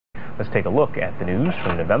Let's take a look at the news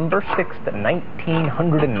from November 6th,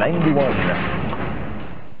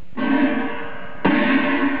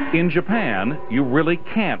 1991. In Japan, you really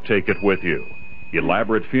can't take it with you.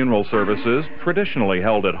 Elaborate funeral services, traditionally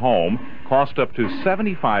held at home, cost up to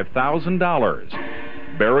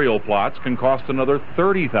 $75,000. Burial plots can cost another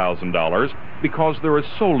 $30,000 because there is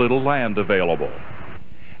so little land available.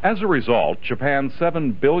 As a result, Japan's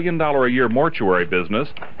 $7 billion a year mortuary business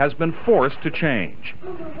has been forced to change.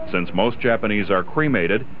 Since most Japanese are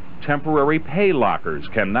cremated, temporary pay lockers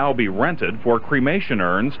can now be rented for cremation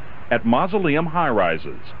urns at mausoleum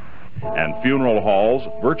high-rises. And funeral halls,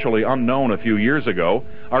 virtually unknown a few years ago,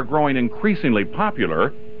 are growing increasingly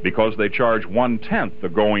popular because they charge 1/10 the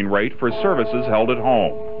going rate for services held at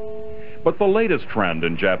home. But the latest trend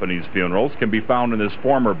in Japanese funerals can be found in this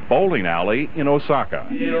former bowling alley in Osaka.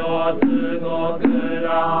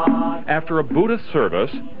 After a Buddhist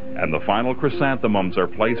service and the final chrysanthemums are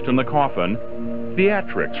placed in the coffin,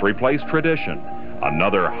 theatrics replace tradition.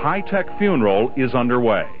 Another high-tech funeral is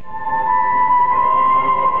underway.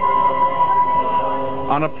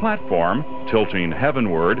 On a platform tilting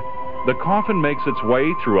heavenward, the coffin makes its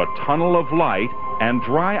way through a tunnel of light and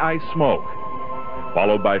dry ice smoke.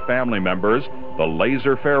 Followed by family members, the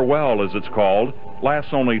laser farewell, as it's called,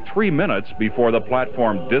 lasts only 3 minutes before the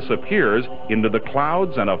platform disappears into the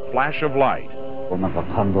clouds and a flash of light.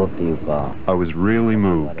 I was really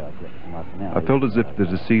moved. I felt as if the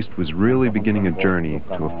deceased was really beginning a journey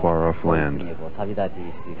to a far-off land.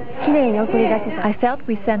 I felt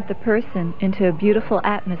we sent the person into a beautiful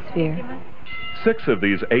atmosphere. 6 of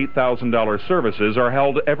these $8,000 services are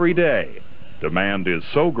held every day. Demand is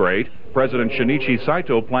so great, President Shinichi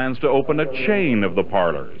Saito plans to open a chain of the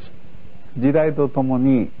parlors.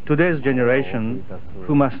 Today's generation,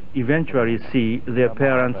 who must eventually see their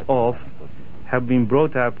parents off, have been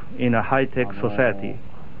brought up in a high-tech society.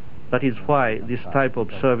 That is why this type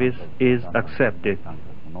of service is accepted.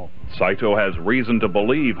 Saito has reason to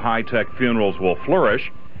believe high-tech funerals will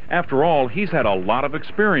flourish. After all, he's had a lot of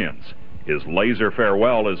experience. His laser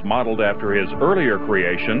farewell is modeled after his earlier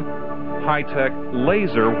creation, high-tech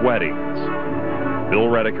laser weddings. Bill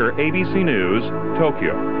Redeker, ABC News,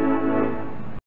 Tokyo.